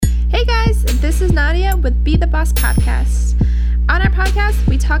This is Nadia with Be the Boss Podcast. On our podcast,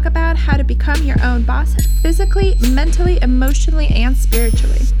 we talk about how to become your own boss physically, mentally, emotionally, and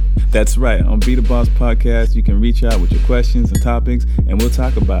spiritually. That's right. On Be the Boss Podcast, you can reach out with your questions and topics, and we'll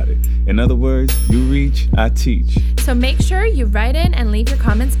talk about it. In other words, you reach, I teach. So make sure you write in and leave your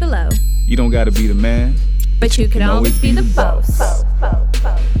comments below. You don't got to be the man, but you can always be the boss.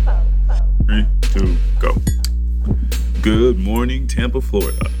 3, 2, go. Good morning, Tampa,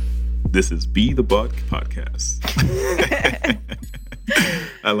 Florida. This is Be the Boss Podcast.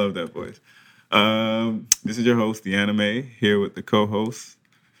 I love that voice. This is your host, The Anime, here with the co-host,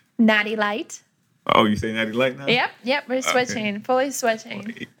 Natty Light. Oh, you say Natty Light now? Yep, we're switching, fully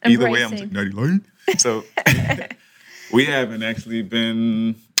switching. Well, either way, I'm saying Natty Light. So we haven't actually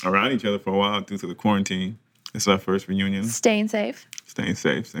been around each other for a while due to the quarantine. It's our first reunion. Staying safe. Staying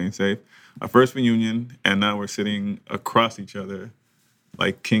safe. Our first reunion, and now we're sitting across each other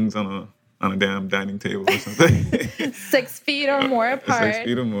like kings on a damn dining table or something. 6 feet or more apart. 6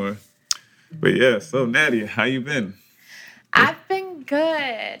 feet or more. But yeah, so Natty, how you been? I've been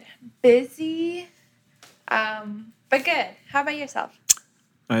good. Busy, but good. How about yourself?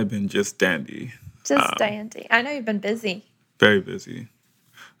 I've been just dandy. Just dandy. I know you've been busy. Very busy.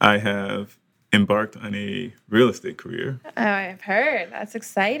 I have embarked on a real estate career. Oh, I've heard. That's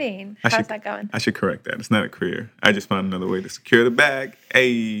exciting. How's that going? I should correct that. It's not a career. I just found another way to secure the bag.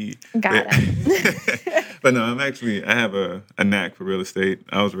 Hey. Got it. But no, I have a knack for real estate.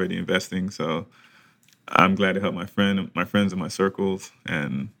 I was already investing, so I'm glad to help my friends in my circles,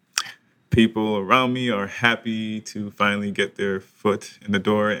 and people around me are happy to finally get their foot in the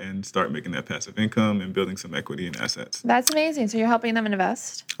door and start making that passive income and building some equity and assets. That's amazing. So you're helping them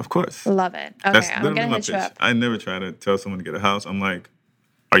invest? Of course. Love it. Okay, I'm going to hit you up. I never try to tell someone to get a house. I'm like,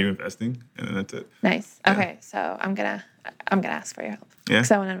 are you investing? And then that's it. Nice. Yeah. Okay, so I'm gonna ask for your help. Yeah?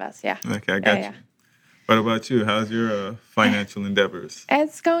 Because I want to invest, yeah. Okay, I got you. What about you? How's your financial endeavors?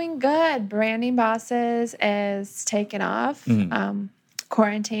 It's going good. Branding Bosses is taking off. Mm-hmm.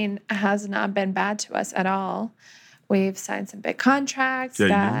 Quarantine has not been bad to us at all. We've signed some big contracts.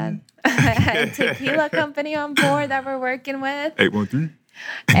 Got a tequila company on board that we're working with. 813.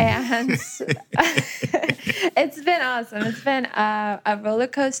 And it's been awesome. It's been a roller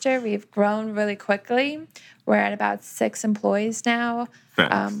coaster. We've grown really quickly. We're at about 6 employees now,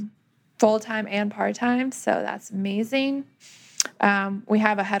 full-time and part-time. So that's amazing. We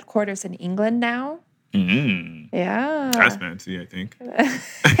have a headquarters in England now. Mm-hmm. Yeah. That's fancy, I think.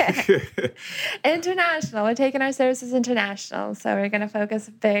 International. We're taking our services international. So we're going to focus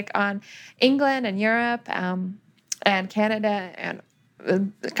big on England and Europe and Canada and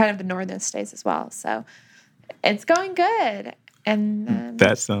kind of the northern states as well. So it's going good. And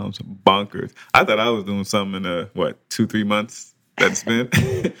that sounds bonkers. I thought I was doing something in 2-3 months that's been.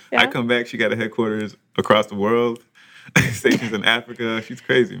 Yeah. I come back, she got a headquarters across the world. Stations in Africa. She's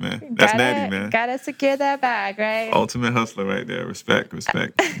crazy, man. That's Natty, man. Gotta secure that bag, right? Ultimate hustler right there. Respect.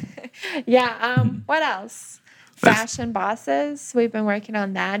 Yeah. What else? Fashion Bosses. We've been working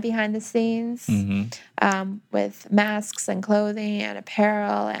on that behind the scenes, with masks and clothing and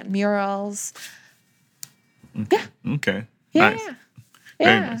apparel and murals. Yeah. Okay. Yeah. Nice.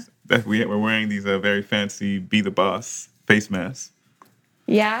 Yeah. Very nice. We're wearing these very fancy Be the Boss face masks.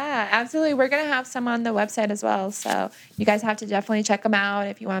 Yeah, absolutely. We're going to have some on the website as well. So you guys have to definitely check them out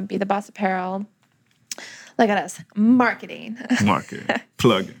if you want to Be the Boss apparel. Look at us. Marketing.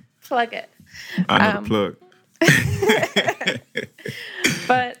 Plugging. Plug it. I know the plug.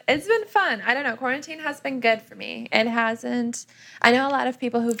 But it's been fun. I don't know. Quarantine has been good for me. It hasn't. I know a lot of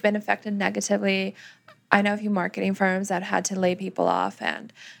people who've been affected negatively. I know a few marketing firms that had to lay people off.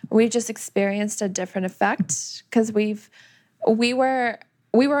 And we've just experienced a different effect because we were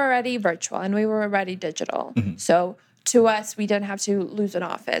already virtual and we were already digital. Mm-hmm. So to us, we didn't have to lose an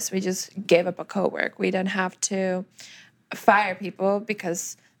office. We just gave up a co-work. We didn't have to fire people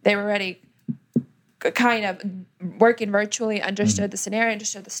because they were already kind of working virtually, understood the scenario,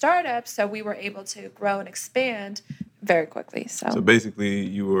 understood the startup. So we were able to grow and expand very quickly. So basically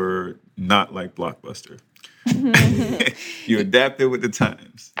you were not like Blockbuster. You adapted with the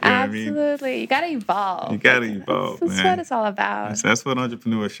times. You know Absolutely. What I mean? You got to evolve. You got to evolve, That's man. what it's all about. That's what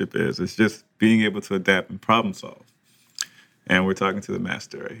entrepreneurship is. It's just being able to adapt and problem solve. And we're talking to the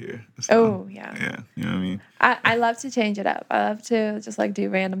master right here. So, yeah. Yeah, you know what I mean? I love to change it up. I love to just do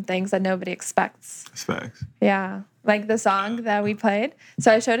random things that nobody expects. That's facts. Yeah. Like the song that we played.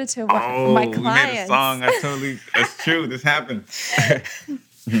 So I showed it to my clients. We made a song. That's true. This happened.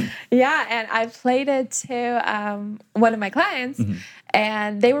 Yeah, and I played it to one of my clients,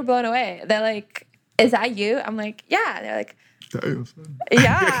 and they were blown away. They're like, "Is that you?" I'm like, "Yeah." They're like, Damn, son.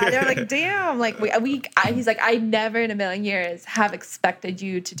 Yeah, they're like, damn. Like he's like, I never in a million years have expected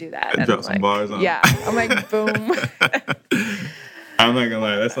you to do that. And Drop I'm some like, bars on. Yeah, I'm like, boom. I'm not gonna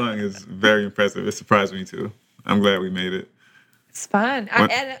lie, that song is very impressive. It surprised me too. I'm glad we made it. It's fun.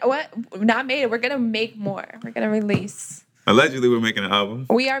 And what? Not made it. We're gonna make more. We're gonna release. Allegedly, we're making an album.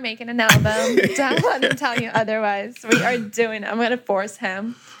 We are making an album. Don't let him tell you otherwise. We are doing it. I'm gonna force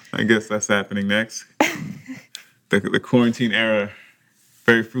him. I guess that's happening next. The quarantine era,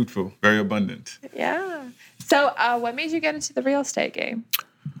 very fruitful, very abundant. Yeah. So, what made you get into the real estate game?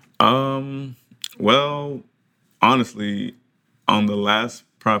 Well, honestly, on the last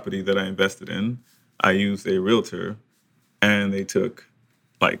property that I invested in, I used a realtor, and they took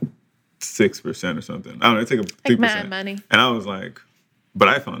like 6% or something. I don't know, they took 3%. Like mad money. And I was like, but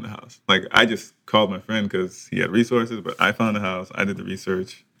I found the house. Like, I just called my friend because he had resources, but I found the house. I did the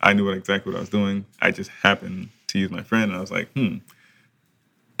research. I knew exactly what I was doing. I just happened to use my friend, and I was like,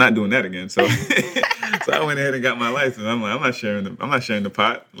 not doing that again. So, so I went ahead and got my license. I'm like, I'm not sharing the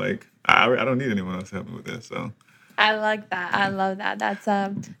pot. Like, I don't need anyone else to help me with this. So. I like that. I love that. That's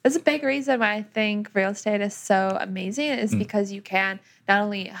a big reason why I think real estate is so amazing is because you can not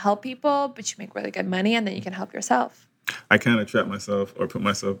only help people, but you make really good money, and then you can help yourself. I kind of trapped myself or put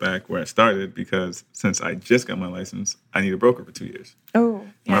myself back where I started because since I just got my license, I need a broker for 2 years. Oh,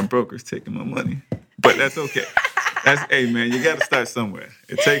 yeah. My broker's taking my money, but that's okay. Hey man, you got to start somewhere.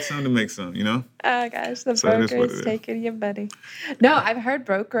 It takes some to make some, you know? Oh gosh, the So it is broker what is it is. taking your money. No, I've heard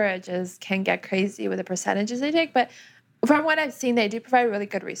brokerages can get crazy with the percentages they take, but from what I've seen, they do provide really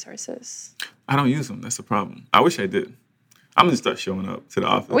good resources. I don't use them. That's the problem. I wish I did. I'm gonna start showing up to the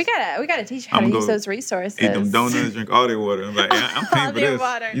office. We gotta teach you how to use those resources. Eat them donuts, drink all their water. I'm like, I'm paying All for their this.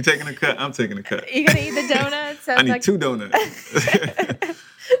 water. You taking a cut? I'm taking a cut. You gonna eat the donuts? I need 2 donuts.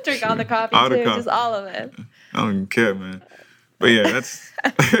 Drink all the coffee All the too, coffee. just all of it. I don't even care, man. But yeah, that's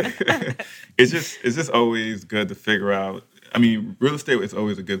it's just always good to figure out. I mean, real estate is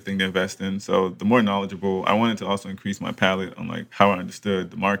always a good thing to invest in. So the more knowledgeable, I wanted to also increase my palette on like how I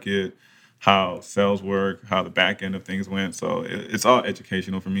understood the market, how sales work, how the back end of things went. So it's all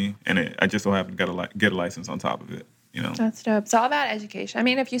educational for me, and I just so happen to get a license on top of it. You know, That's dope. It's all about education. I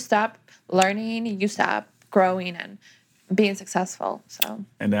mean, if you stop learning, you stop growing and being successful. So.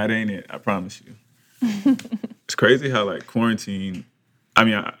 and that ain't it. I promise you. It's crazy how like quarantine. I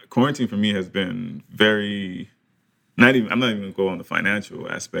mean, quarantine for me has been very. I'm not even going to go on the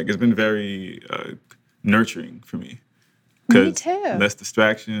financial aspect. It's been very nurturing for me. Me too. Less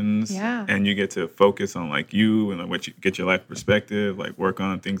distractions. Yeah. And you get to focus on like you and like what you get your life perspective, like work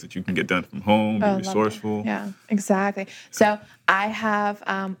on things that you can get done from home, be I love that. resourceful. Yeah, exactly. So I have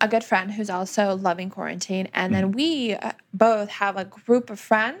a good friend who's also loving quarantine. And then we both have a group of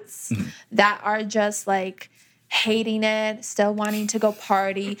friends that are just like hating it, still wanting to go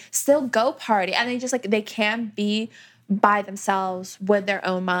party, still go party. And they can't be by themselves with their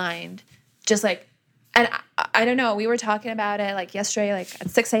own mind. Just like, and I don't know, we were talking about it like yesterday, like at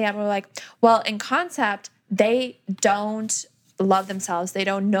 6 a.m. We were like, well, in concept, they don't love themselves. They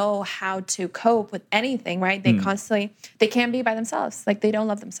don't know how to cope with anything, right? They they can't be by themselves. Like they don't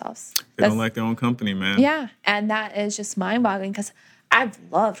love themselves. They don't like their own company, man. Yeah. And that is just mind boggling because I've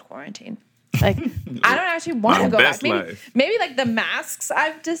loved quarantine. Like I don't actually want My to go back. best life. Maybe like the masks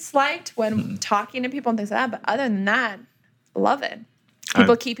I've disliked when talking to people and things like that. But other than that, love it.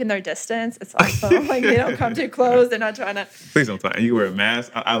 People keeping their distance. It's awesome. Like they don't come too close. They're not trying to. Please don't talk. You wear a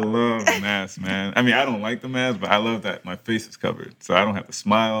mask. I love the mask, man. I mean, I don't like the mask, but I love that my face is covered, so I don't have to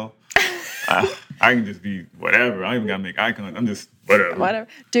smile. I can just be whatever. I don't even gotta make eye contact. I'm just whatever. Whatever.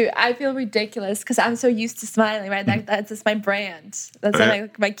 Dude, I feel ridiculous because I'm so used to smiling, right? That's just my brand. That's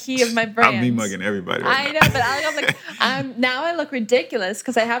like my key of my brand. I'm mugging everybody. I know, but I'm like, now I look ridiculous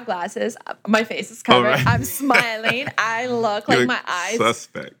because I have glasses. My face is covered. right. I'm smiling. I look like You're my eyes.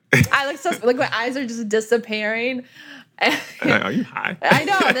 suspect. I look suspect. Like my eyes are just disappearing. Like, are you high? I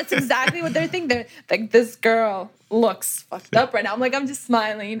know. That's exactly what they're thinking. They're like, this girl looks fucked up right now. I'm like, I'm just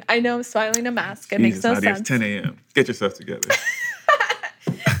smiling. I know I'm smiling a mask. It makes no Nadia, sense. It's 10 a.m. Get yourself together.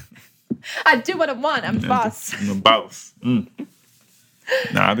 I do what I want. I'm the boss. I'm the boss. Nah,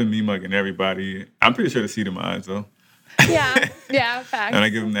 I've been me mugging everybody. I'm pretty sure they see it in my eyes though. Yeah, facts. And I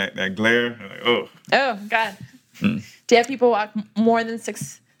give them that glare. I'm like, oh. Oh God. Do you have people walk more than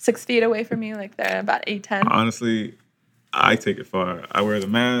six feet away from you, like they're about 8'10"? Honestly, I take it far. I wear the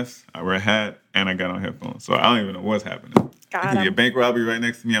mask, I wear a hat, and I got on headphones. So I don't even know what's happening. Got It could be a 'em. bank robbery right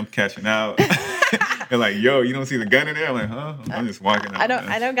next to me. I'm catching out. They're like, yo, you don't see the gun in there? I'm like, huh? I'm just walking out. I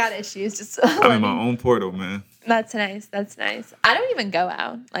man. don't got issues. Just I'm in my own portal, man. That's nice. That's nice. I don't even go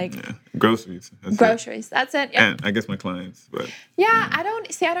out. Like Yeah, groceries. That's it. groceries. That's it. Yeah. And I guess my clients, but Yeah, I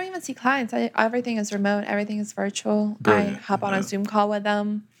don't even see clients. Everything is remote. Everything is virtual. Brilliant. I hop on Yeah. a Zoom call with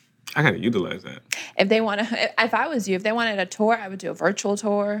them. I gotta utilize that. If they want to, if I was you, if they wanted a tour, I would do a virtual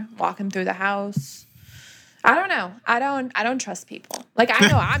tour, walk them through the house. I don't know. I don't trust people. Like I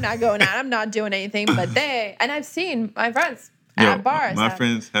know I'm not going out. I'm not doing anything. But and I've seen my friends at bars. My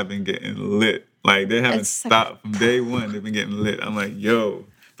friends have been getting lit. Like they haven't It's like- stopped from day one. They've been getting lit. I'm like, yo,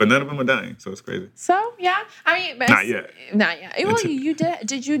 but none of them are dying, so it's crazy. So yeah, I mean, but Not yet. Not yet. Well, you did.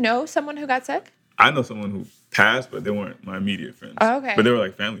 Did you know someone who got sick? I know someone who passed, but they weren't my immediate friends. Oh, okay. But they were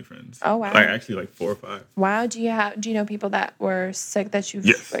like family friends. Oh, wow. Like actually like 4 or 5. Wow. Do you know people that were sick that you've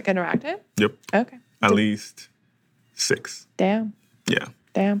Yes. like interacted? Yep. Okay. At least 6. Damn. Yeah.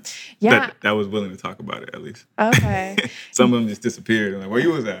 Damn. Yeah. That was willing to talk about it at least. Okay. Some of them just disappeared. I'm like, where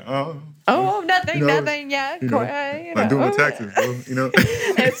you was at? Oh, Oh, nothing, You know, nothing. Yeah. you know, like doing my taxes, bro. You know.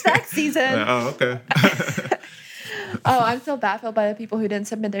 It's tax season. Like, oh, okay. Oh, I'm still baffled by the people who didn't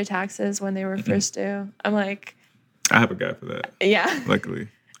submit their taxes when they were first due. I'm like, I have a guy for that. yeah. Luckily.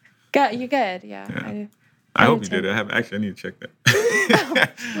 You good? Yeah. Yeah. I I hope do you did. too. I need to check that.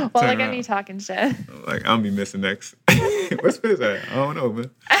 Well, Turn look at around. me talking shit. Like, I'm gonna be missing next. What's Fizz at? I don't know, man.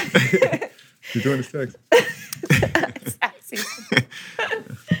 You're doing this text. It's tax season.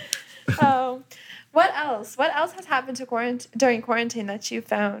 Oh, what else? What else has happened during quarantine that you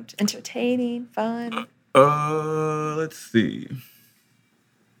found entertaining, fun? Let's see.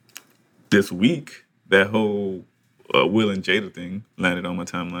 This week, that whole Will and Jada thing landed on my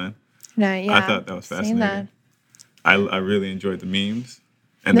timeline. No, yeah. I thought that was seen fascinating. that. I really enjoyed the memes.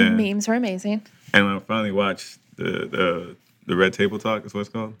 And The then memes were amazing. and when I finally watched the Red Table Talk, is what it's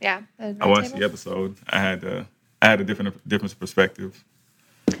called. Yeah. I watched the episode. I had a different perspective.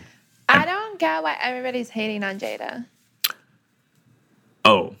 I don't get why everybody's hating on Jada.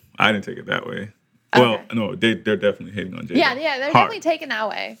 Oh, I didn't take it that way. Well, Okay. no, they're definitely hating on Jada. Yeah, they're Hard. definitely taking that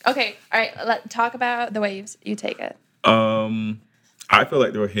way. Okay, all right. Let's talk about the way you take it. I feel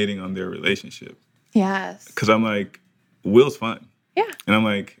like they were hating on their relationship Yes. because I'm like, Will's fine, Yeah. and I'm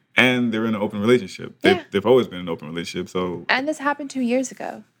like, and they're in an open relationship. Yeah. They've always been in an open relationship. So And this happened 2 years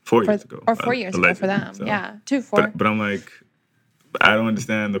ago. 4 years ago, Or 4 years ago for allegedly. them. So- Yeah. 2, 4. But I'm like, I don't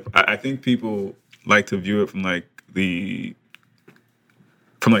understand I think people like to view it from like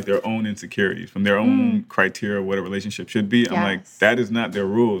their own insecurities, from their own criteria of what a relationship should be. I'm like, Yes. that is not their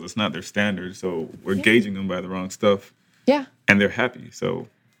rules. It's not their standards. So we're gauging them by the wrong stuff, Yeah. and they're happy. So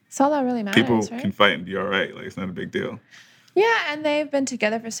That's all that really matters, people right? can fight and be all right. Like it's not a big deal. Yeah, and they've been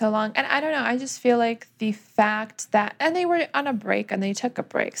together for so long. And I don't know, I just feel like the fact that, and they were on a break and they took a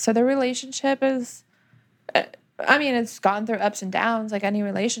break. So the relationship is, it's gone through ups and downs like any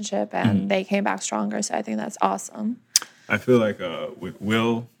relationship, and they came back stronger. So I think that's awesome. I feel like with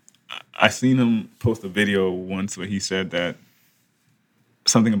Will, I seen him post a video once where he said that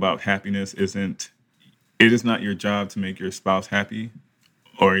something about happiness it is not your job to make your spouse happy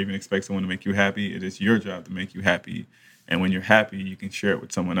or even expect someone to make you happy. It is your job to make you happy. And when you're happy, you can share it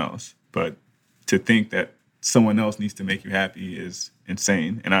with someone else. But to think that someone else needs to make you happy is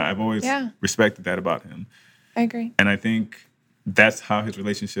insane. And I've always respected that about him. I agree. And I think that's how his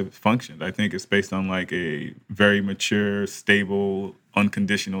relationship functioned. I think it's based on like a very mature, stable,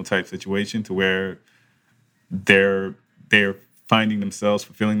 unconditional type situation to where they're finding themselves,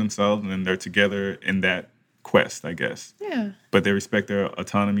 fulfilling themselves, and then they're together in that quest, I guess. Yeah. But they respect their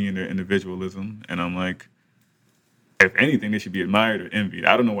autonomy and their individualism. And I'm like, if anything, they should be admired or envied.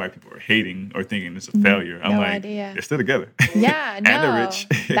 I don't know why people are hating or thinking it's a failure. I'm no like, idea. they're still together. Yeah, and no. they're rich.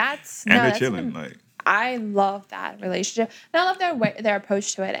 That's and no, they're that's chilling. been- Like, I love that relationship. And I love their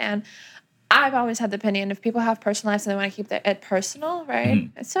approach to it. And I've always had the opinion if people have personal lives and they want to keep it personal, right?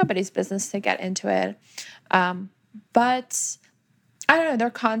 It's nobody's business to get into it. But I don't know, their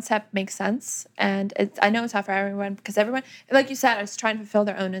concept makes sense. And I know it's not for everyone because everyone, like you said, is trying to fulfill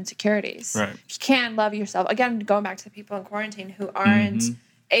their own insecurities. Right. You can't love yourself. Again, going back to the people in quarantine who aren't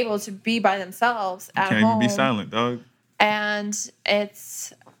able to be by themselves at can't home. even be silent, dog. And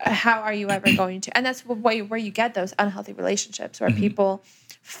it's how are you ever going to? And that's where you get those unhealthy relationships where people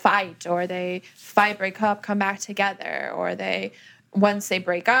fight or they fight, break up, come back together, or once they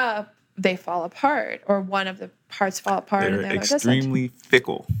break up, they fall apart, or one of the parts fall apart and the They're other doesn't. extremely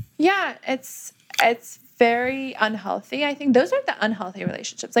fickle. Yeah, it's very unhealthy. I think those are the unhealthy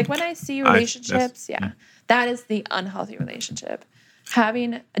relationships. Like when I see relationships, that is the unhealthy relationship.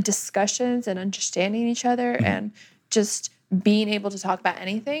 Having discussions and understanding each other and just being able to talk about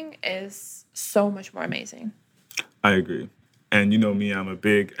anything is so much more amazing. I agree. And you know me, I'm a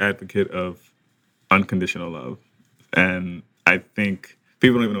big advocate of unconditional love. And I think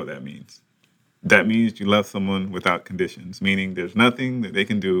people don't even know what that means. That means you love someone without conditions, meaning there's nothing that they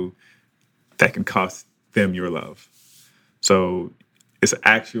can do that can cost them your love. So it's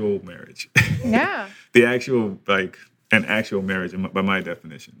actual marriage. Yeah. The actual, like, an actual marriage by my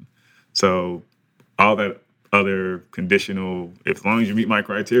definition. So all that other conditional, if as long as you meet my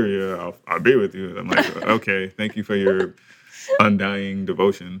criteria, I'll be with you. I'm like, okay, thank you for your undying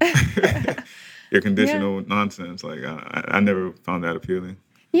devotion. Your conditional nonsense. Like, I never found that appealing.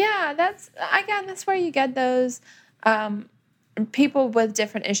 Yeah, that's where you get those people with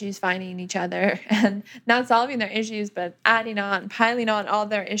different issues finding each other and not solving their issues, but piling on all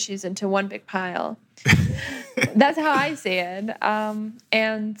their issues into one big pile. That's how I see it.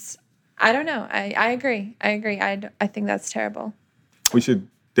 And I don't know. I agree. I think that's terrible. We should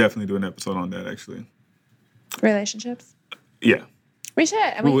definitely do an episode on that, actually. Relationships? Yeah. We should.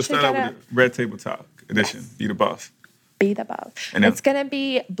 And we will start out with the Red Table Talk edition. Yes. Be the boss. Be the boss. And it's going to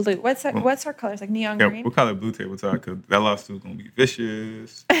be blue. What's our colors? Like neon green? We'll call it Blue Table Talk because that lawsuit's going to be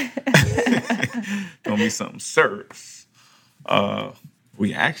vicious. Going to be something serious.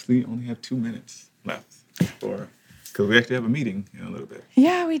 We actually only have 2 minutes left because we actually have a meeting in a little bit.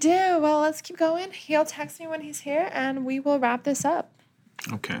 Yeah, we do. Well, let's keep going. He'll text me when he's here, and we will wrap this up.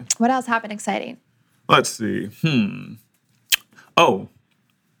 Okay. What else happened exciting? Let's see. Oh,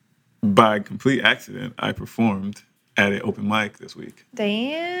 by complete accident, I performed at an open mic this week.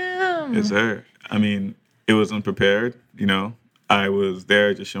 Damn. Yes, sir. I mean, it was unprepared, you know. I was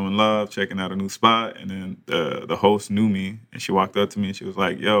there just showing love, checking out a new spot, and then the host knew me, and she walked up to me, and she was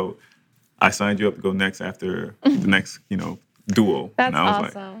like, yo, I signed you up to go next after the next, duo. That's and I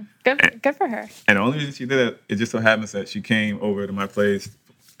was awesome. Good for her. And the only reason she did it, it just so happens that she came over to my place.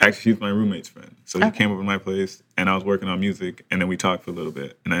 Actually, she's my roommate's friend. So she came over to my place, and I was working on music, and then we talked for a little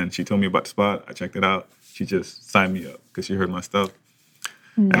bit. And then she told me about the spot. I checked it out. She just signed me up because she heard my stuff.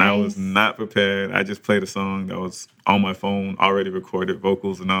 Nice. And I was not prepared. I just played a song that was on my phone, already recorded,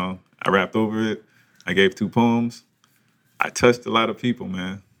 vocals and all. I rapped over it. I gave 2 poems. I touched a lot of people,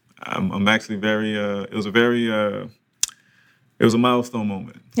 man. I'm actually very, it was a milestone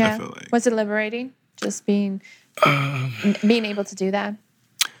moment, yeah. I feel like. Was it liberating? Just being able to do that?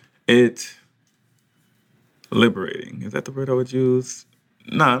 It's liberating. Is that the word I would use?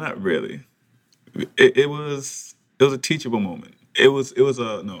 No, not really. It was a teachable moment. Is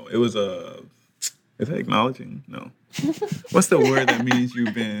that acknowledging? No. What's the word that means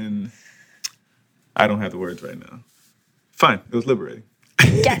you've been, I don't have the words right now. Fine. It was liberating.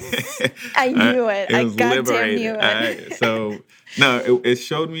 Yes. I knew it. I goddamn knew it. So, no, it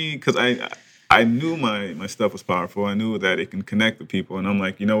showed me, because I knew my stuff was powerful. I knew that it can connect with people. And I'm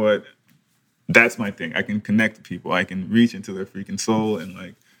like, you know what? That's my thing. I can connect to people. I can reach into their freaking soul and,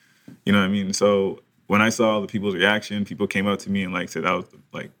 like, you know what I mean? So when I saw the people's reaction, people came up to me and, like, said that was,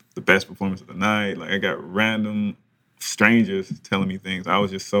 like, the best performance of the night. Like, I got random strangers telling me things. I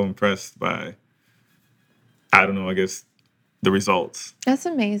was just so impressed by, I don't know, I guess, the results. That's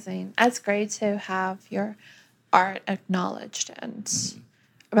amazing. That's great to have your art acknowledged and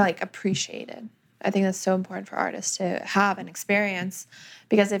like appreciated. I think that's so important for artists to have an experience,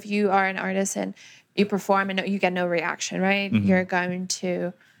 because if you are an artist and you perform and you get no reaction, right? Mm-hmm. You're going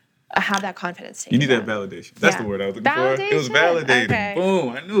to have that confidence. You need that validation. That's the word I was looking for. It was validating. Okay. Boom.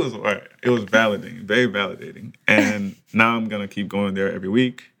 I knew it was right. It was validating, very validating. And now I'm going to keep going there every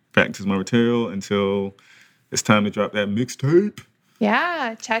week, practice my material until it's time to drop that mixtape.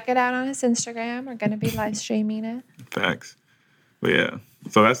 Yeah, check it out on his Instagram. We're going to be live streaming it. Facts. But yeah,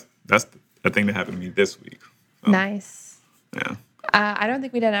 so that's a thing that happened to me this week. So, nice. Yeah. I don't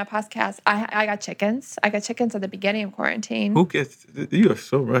think we did a podcast. I got chickens. I got chickens at the beginning of quarantine. Who gets? You are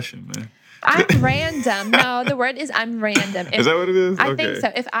so Russian, man. I'm random. No, the word is I'm random. Is that what it is? I think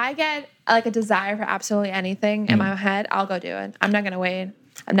so. If I get like a desire for absolutely anything in my head, I'll go do it. I'm not gonna wait.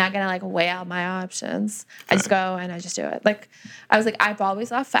 I'm not gonna like weigh out my options. I just go and I just do it. Like I was like, I've always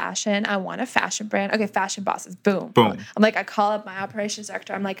loved fashion. I want a fashion brand. Okay, fashion bosses. Boom. Boom. I'm like, I call up my operations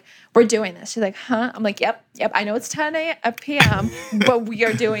director. I'm like, we're doing this. She's like, huh? I'm like, yep. I know it's 10 p.m., but we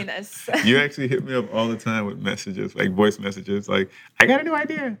are doing this. You actually hit me up all the time with messages, like voice messages, like, I got a new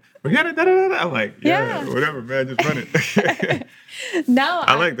idea. We got it. I'm like, yeah, whatever, man. Just run it. No,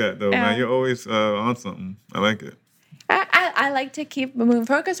 I like that though, man. You're always on something. I like it. I like to keep moving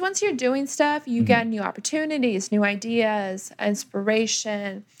forward, because once you're doing stuff, you get new opportunities, new ideas,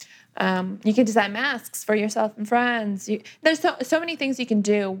 inspiration. You can design masks for yourself and friends. There's so many things you can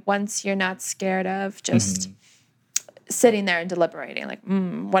do once you're not scared of just sitting there and deliberating. Like,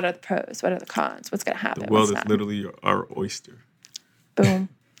 what are the pros? What are the cons? What's going to happen? The world is literally our oyster. Boom.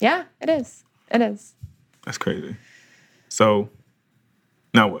 Yeah, it is. It is. That's crazy. So,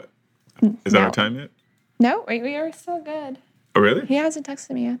 now what? Is that No. our time yet? No, we are still good. Oh, really? He hasn't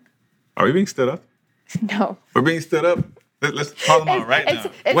texted me yet. Are we being stood up? No. We're being stood up? Let's call him out right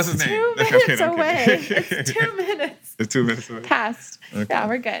now. What's his name? 2 I'm minutes kidding, I'm away. kidding. It's 2 minutes It's 2 minutes away. past. Okay. Yeah,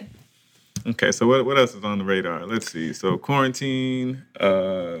 we're good. Okay, so what else is on the radar? Let's see. So quarantine.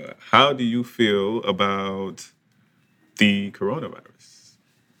 How do you feel about the coronavirus?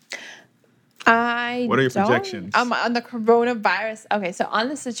 What are your projections? On the coronavirus. Okay, so on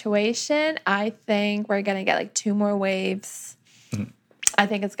the situation, I think we're gonna get like 2 more waves. Mm-hmm. I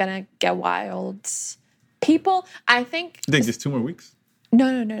think it's gonna get wild. People, I think. You think just 2 more weeks?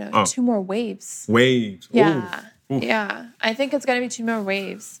 No. Oh. 2 more waves. Waves. Yeah. Oof. Yeah. I think it's going to be 2 more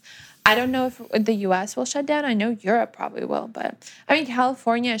waves. I don't know if the U.S. will shut down. I know Europe probably will, but I mean,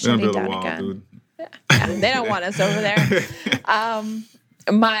 California is They're gonna shutting build a down wall, again. dude. Yeah, they don't want us over there.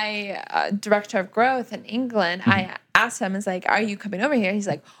 My director of growth in England, I asked him, "Is like, are you coming over here?" He's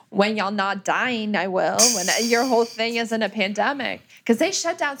like, "When y'all not dying, I will. When your whole thing isn't a pandemic, because they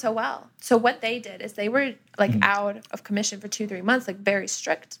shut down so well. So what they did is they were like out of commission for 2-3 months, like very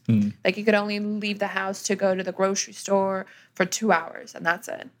strict. Like you could only leave the house to go to the grocery store for 2 hours, and that's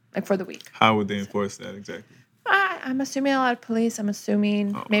it, like for the week. How would they enforce that exactly? I'm assuming a lot of police. I'm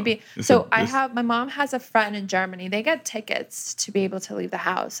assuming maybe. It's So a- my mom has a friend in Germany. They get tickets to be able to leave the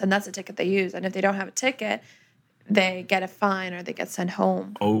house, and that's the ticket they use. And if they don't have a ticket, they get a fine or they get sent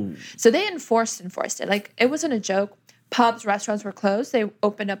home. Oh, So they enforced it. Like it wasn't a joke. Pubs, restaurants were closed. They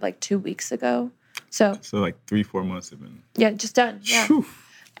opened up like 2 weeks ago. So so like 3-4 months have been. yeah, just done. Yeah. Phew.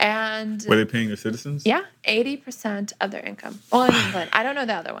 And Were they paying their citizens? yeah, 80% of their income. Well, in England. I don't know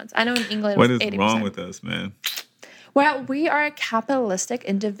the other ones. I know in England it What was is 80%. wrong with us, man? Well, we are a capitalistic,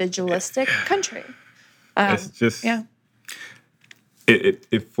 individualistic country. It's just Yeah.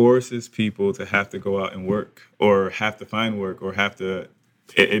 It forces people to have to go out and work or have to find work or have to.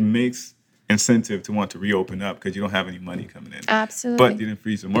 It makes incentive to want to reopen up because you don't have any money coming in. Absolutely. But they didn't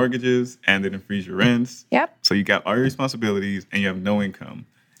freeze the mortgages and they didn't freeze your rents. Yep. So you got all your responsibilities and you have no income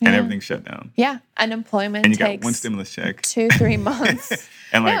and Yeah. everything's shut down. Yeah. Unemployment And you got takes one stimulus check 2-3 months.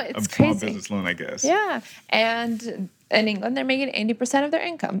 and No, like a it's small crazy. business loan, I guess. Yeah. And in England, they're making 80% of their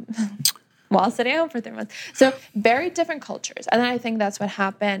income while sitting home for 3 months. So very different cultures. And I think that's what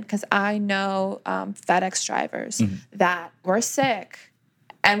happened because I know FedEx drivers that were sick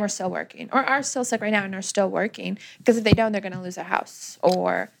and were still working or are still sick right now and are still working because if they don't, they're going to lose their house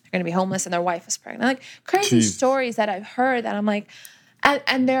or they're going to be homeless and their wife is pregnant. Like crazy Jeez. stories that I've heard that I'm like,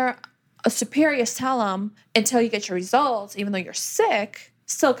 and their superiors tell them until you get your results, even though you're sick,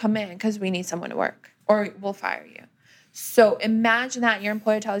 still come in because we need someone to work or we'll fire you. So imagine that your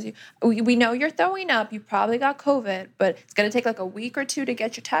employer tells you, we know you're throwing up, you probably got COVID, but it's going to take like a week or 2 to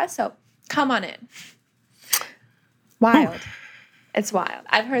get your test, so come on in. Wild. It's wild.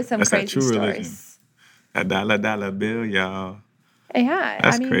 I've heard some That's that crazy true stories. religion. A dollar bill, y'all. Yeah.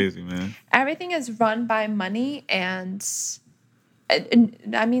 That's I mean, crazy, man. everything is run by money and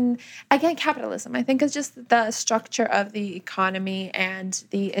I mean, again, capitalism. I think it's just the structure of the economy and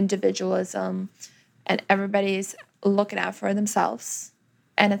the individualism, and everybody's looking out for themselves.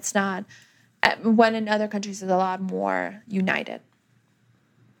 And it's not, when in other countries, it's a lot more united.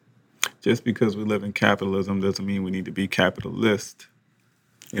 Just because we live in capitalism doesn't mean we need to be capitalist.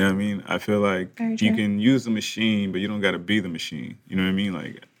 You know what I mean? I feel like Very you true. can use the machine, but you don't got to be the machine. You know what I mean?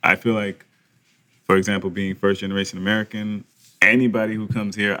 Like, I feel like, for example, being first generation American, anybody who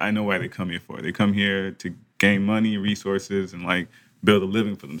comes here, I know why they come here for. They come here to gain money, resources, and like build a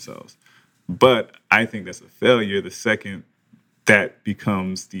living for themselves. But I think that's a failure the second that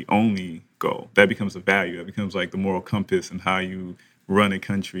becomes the only goal. That becomes a value. That becomes like the moral compass and how you run a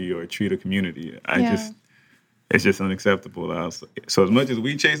country or treat a community. Yeah. It's just unacceptable. So as much as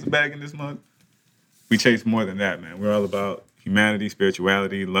we chase the bag in this month, we chase more than that, man. We're all about humanity,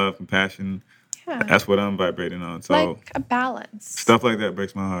 spirituality, love, compassion. Yeah. That's what I'm vibrating on. So Like a balance. stuff like that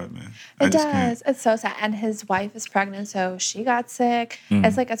breaks my heart, man. I It just can't. does. It's so sad. And his wife is pregnant, so she got sick.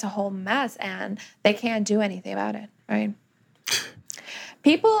 It's like it's a whole mess, and they can't do anything about it, right?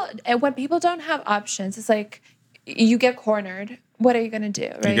 When people don't have options, it's like you get cornered. What are you gonna do,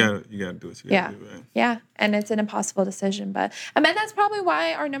 right? You gotta do what you gotta do, right? Yeah, and it's an impossible decision. But I mean, that's probably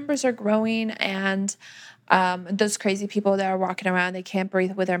why our numbers are growing, and those crazy people that are walking around, they can't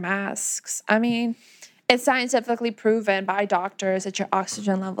breathe with their masks. I mean, it's scientifically proven by doctors that your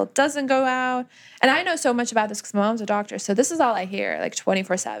oxygen level doesn't go out. And I know so much about this because my mom's a doctor, so this is all I hear, like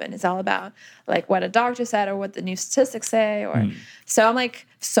 24/7. It's all about like what a doctor said or what the new statistics say, or so I'm like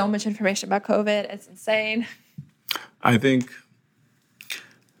so much information about COVID. It's insane. I think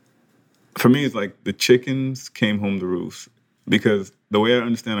for me, it's like the chickens came home to roost, because the way I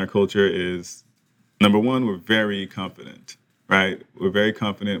understand our culture is, number one, we're very confident, right? We're very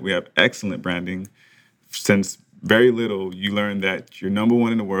confident. We have excellent branding. Since very little, you learn that you're number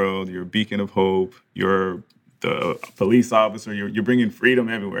one in the world. You're a beacon of hope. You're the police officer. You're bringing freedom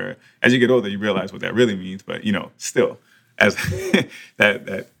everywhere. As you get older, you realize what that really means. But still, as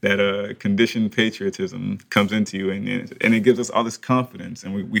that conditioned patriotism comes into you, and it gives us all this confidence,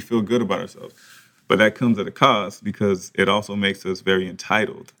 and we feel good about ourselves. But that comes at a cost, because it also makes us very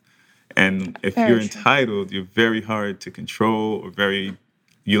entitled. And if Very you're true. entitled, you're very hard to control, or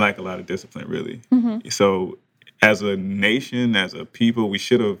you lack a lot of discipline, really. Mm-hmm. So as a nation, as a people, we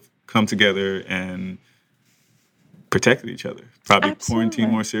should have come together and protected each other. Probably Absolutely.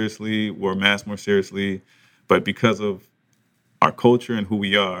 quarantined more seriously, wore masks more seriously. But because of our culture and who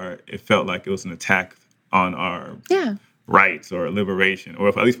we are, it felt like it was an attack on our Yeah. rights or liberation, or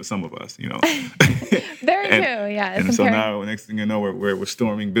at least for some of us, Very And- true. Yeah. And so now, next thing you know, we're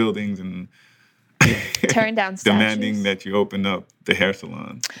storming buildings and tearing down statues. demanding that you open up the hair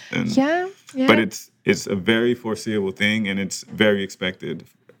salon. And, Yeah. Yeah. But it's a very foreseeable thing, and it's very expected,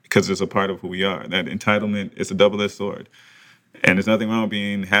 because it's a part of who we are. That entitlement is a double-edged sword. And there's nothing wrong with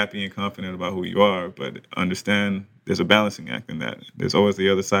being happy and confident about who you are, but understand there's a balancing act in that. There's always the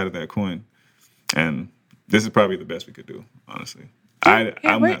other side of that coin. And this is probably the best we could do, honestly.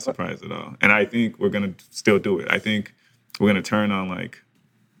 I'm not surprised at all. And I think we're going to still do it. I think we're going to turn on, like,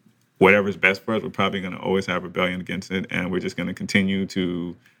 whatever's best for us. We're probably going to always have rebellion against it, and we're just going to continue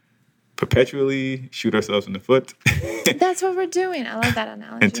to perpetually shoot ourselves in the foot That's what we're doing. I love that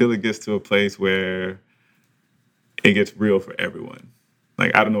analogy. until it gets to a place where it gets real for everyone.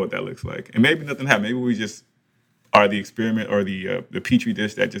 Like, I don't know what that looks like. And maybe nothing happened. Maybe we just are the experiment, or the petri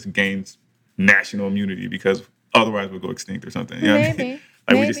dish that just gains national immunity, because otherwise we'll go extinct or something. You know what I mean? Maybe.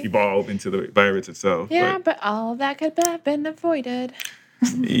 Like, we just Maybe. evolve into the virus itself. Yeah, but all of that could have been avoided.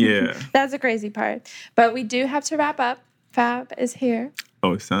 Yeah. That's the crazy part. But we do have to wrap up. Fab is here.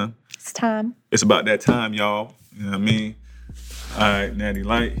 Oh, it's time. It's time. It's about that time, y'all. You know what I mean? All right, Natty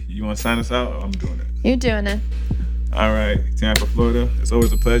Light, you want to sign us out? Or I'm doing it. You're doing it. All right, Tampa, Florida. It's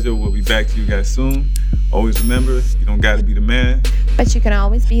always a pleasure. We'll be back to you guys soon. Always remember, you don't got to be the man. But you can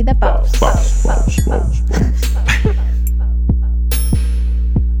always be the boss. Boss.